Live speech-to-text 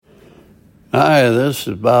Hi, this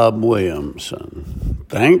is Bob Williamson.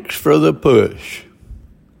 Thanks for the push.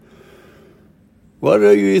 What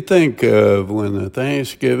do you think of when the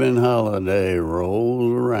Thanksgiving holiday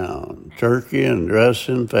rolls around? Turkey and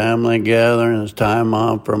dressing, family gatherings, time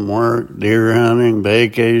off from work, deer hunting,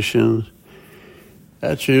 vacations.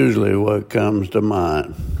 That's usually what comes to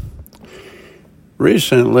mind.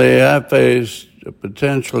 Recently, I faced a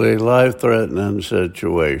potentially life-threatening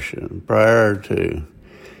situation. Prior to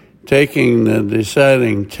taking the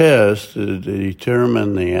deciding test to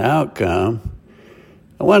determine the outcome,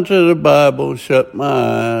 I went to the Bible, shut my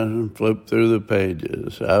eyes, and flipped through the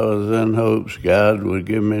pages. I was in hopes God would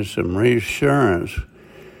give me some reassurance.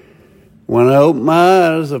 When I opened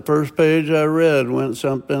my eyes, the first page I read went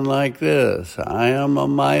something like this: I am a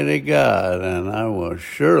mighty God, and I will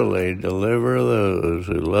surely deliver those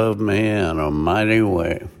who love me in a mighty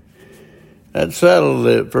way. That settled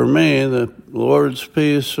it for me. The Lord's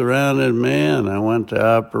peace surrounded me, and I went to the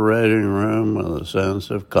operating room with a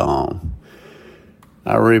sense of calm.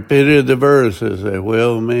 I repeated the verse as they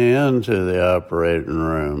wheeled me into the operating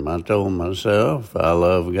room. I told myself, I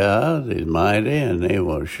love God, He's mighty, and He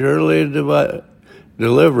will surely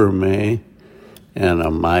deliver me in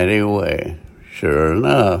a mighty way. Sure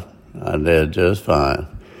enough, I did just fine.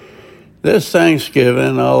 This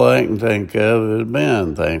Thanksgiving, all I can think of is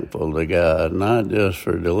being thankful to God, not just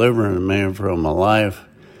for delivering me from a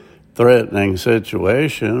life-threatening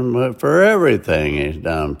situation, but for everything He's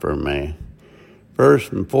done for me.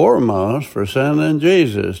 First and foremost, for sending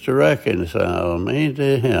Jesus to reconcile me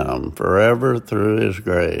to Him forever through His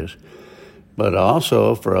grace, but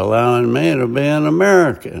also for allowing me to be an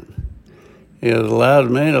American. He has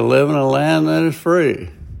allowed me to live in a land that is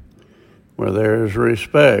free, where there is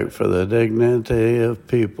respect for the dignity of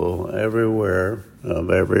people everywhere, of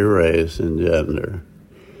every race and gender.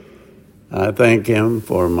 I thank Him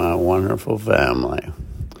for my wonderful family.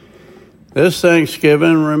 This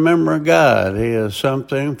Thanksgiving, remember God. He is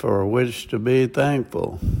something for which to be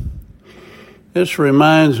thankful. This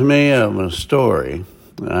reminds me of a story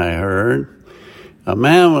I heard. A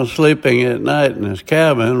man was sleeping at night in his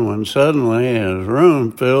cabin when suddenly his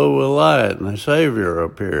room filled with light and the Savior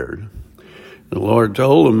appeared. The Lord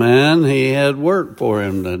told the man he had work for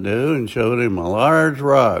him to do and showed him a large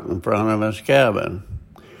rock in front of his cabin.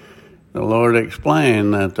 The Lord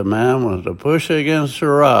explained that the man was to push against the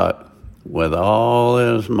rock with all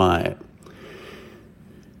his might.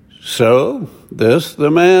 So this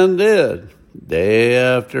the man did, day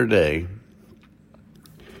after day.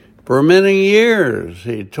 For many years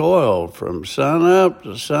he toiled from sun up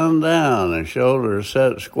to sundown, his shoulders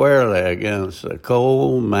set squarely against the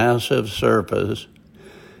cold, massive surface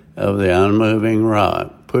of the unmoving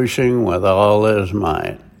rock, pushing with all his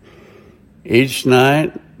might. Each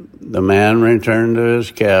night, the man returned to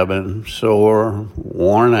his cabin, sore,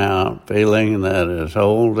 worn out, feeling that his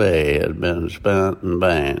whole day had been spent in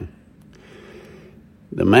vain.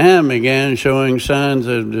 The man began showing signs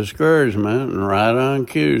of discouragement, and right on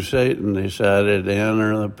cue, Satan decided to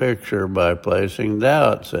enter the picture by placing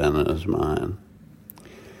doubts in his mind,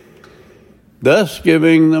 thus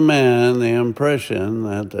giving the man the impression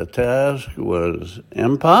that the task was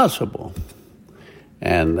impossible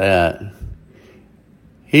and that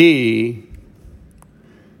he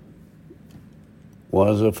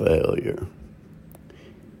was a failure.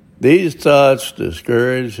 These thoughts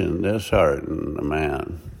discouraged and disheartened the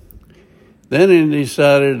man. Then he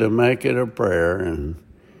decided to make it a prayer and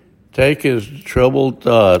take his troubled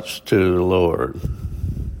thoughts to the Lord.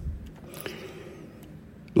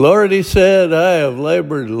 Lord, he said, I have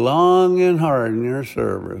labored long and hard in your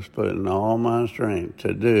service, putting all my strength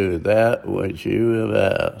to do that which you have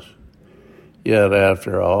asked. Yet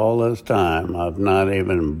after all this time, I've not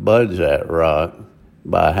even budged that rock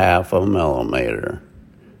by half a millimeter.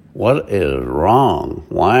 What is wrong?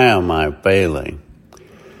 Why am I failing?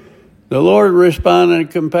 The Lord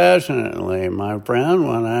responded compassionately, my friend,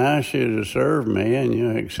 when I asked you to serve me and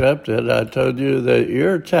you accepted, I told you that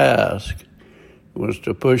your task was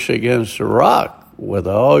to push against the rock with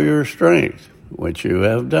all your strength, which you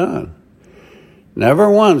have done.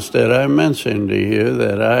 Never once did I mention to you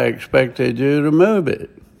that I expected you to move it.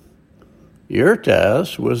 Your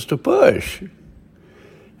task was to push.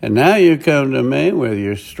 And now you come to me with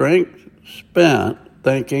your strength spent,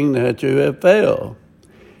 thinking that you have failed.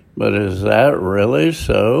 But is that really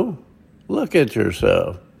so? Look at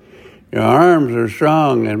yourself. Your arms are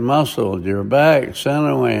strong and muscled, your back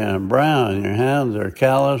sinewy and brown, your hands are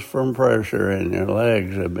calloused from pressure, and your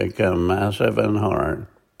legs have become massive and hard.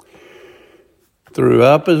 Through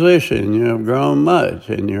opposition, you have grown much,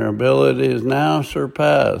 and your abilities now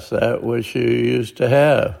surpass that which you used to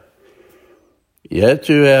have. yet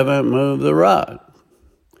you haven't moved the rock.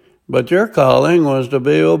 But your calling was to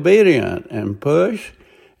be obedient and push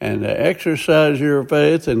and to exercise your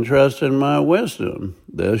faith and trust in my wisdom.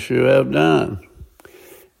 This you have done.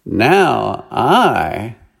 Now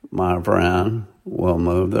I, my friend, will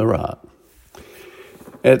move the rock.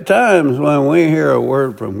 At times when we hear a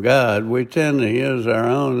word from God, we tend to use our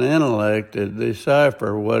own intellect to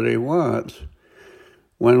decipher what he wants,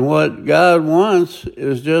 when what God wants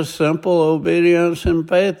is just simple obedience and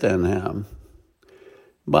faith in him.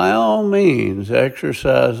 By all means,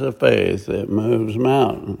 exercise the faith that moves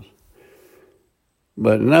mountains,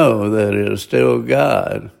 but know that it is still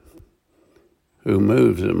God who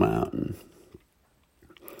moves the mountain.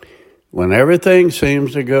 When everything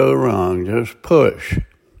seems to go wrong, just push.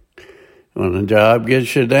 When a job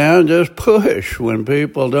gets you down, just push. When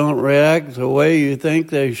people don't react the way you think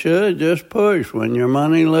they should, just push. When your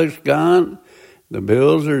money looks gone, the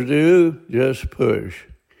bills are due, just push.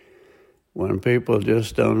 When people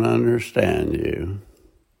just don't understand you,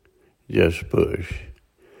 just push.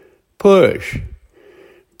 Push.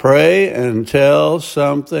 Pray until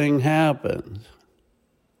something happens.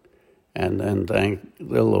 And then thank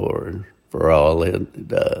the Lord for all it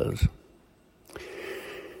does.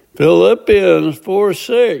 Philippians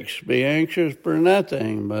 4:6, be anxious for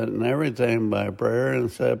nothing, but in everything by prayer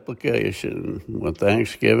and supplication. With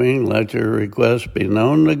thanksgiving, let your requests be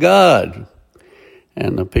known to God.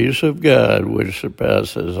 And the peace of God, which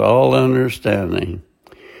surpasses all understanding,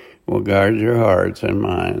 will guard your hearts and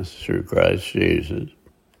minds through Christ Jesus.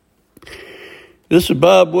 This is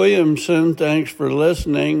Bob Williamson. Thanks for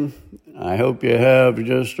listening. I hope you have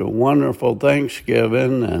just a wonderful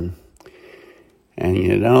Thanksgiving and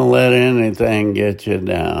you don't let anything get you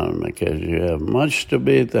down, because you have much to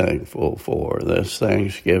be thankful for this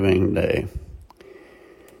Thanksgiving Day.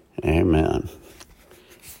 Amen.